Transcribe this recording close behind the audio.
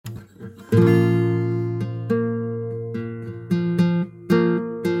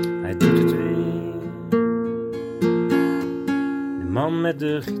doet het weer. De man met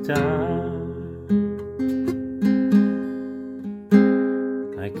de gitaar.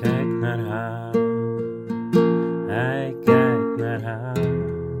 Hij kijkt naar haar. Hij kijkt naar haar.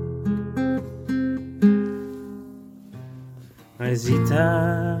 Hij ziet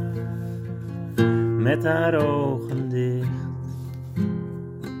haar met haar ogen dicht.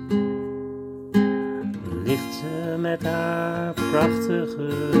 Ligt ze met haar prachtige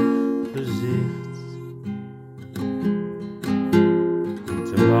gezicht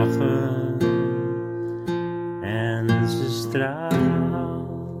te lachen en ze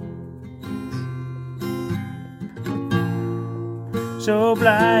straalt. Zo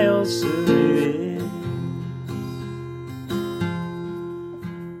blij als ze nu is.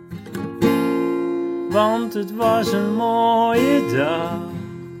 Want het was een mooie dag.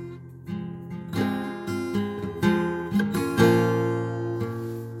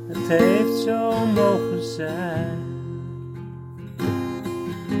 Het heeft zo mogen zijn.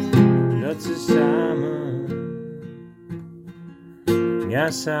 Dat ze samen,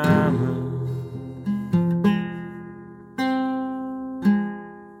 ja samen,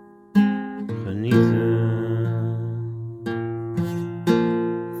 genieten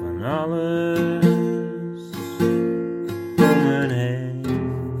van alles om hen heen.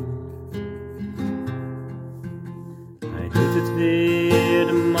 Hij doet het weer,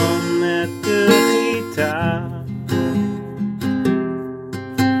 de man met de gitaar.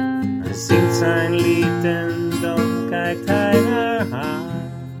 Hij zingt zijn lied en dan kijkt hij naar haar.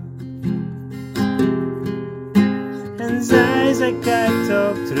 En zij kijkt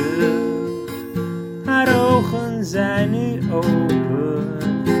ook terug. Haar ogen zijn nu open.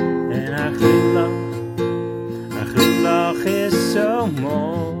 En haar glimlach is zo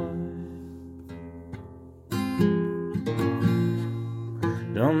mooi.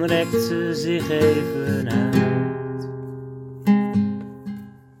 Dan rekt ze zich even uit.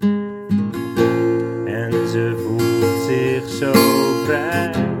 En ze voelt zich zo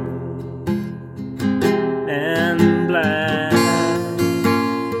vrij en blij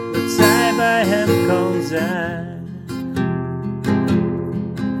dat zij bij hem kan zijn.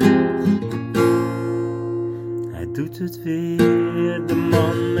 Hij doet het weer, de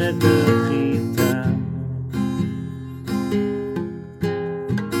man met de gitaar.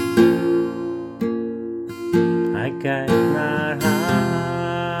 Hij kijkt naar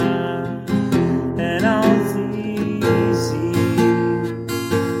haar en als hij ziet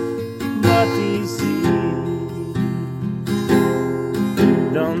wat hij ziet,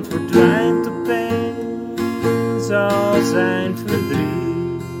 dan verdwijnt opeens al zijn verdriet.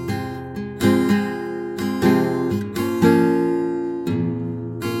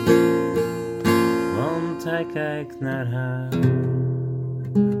 Want hij kijkt naar haar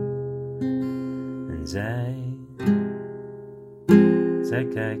en zij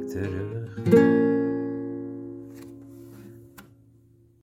kijkt terug.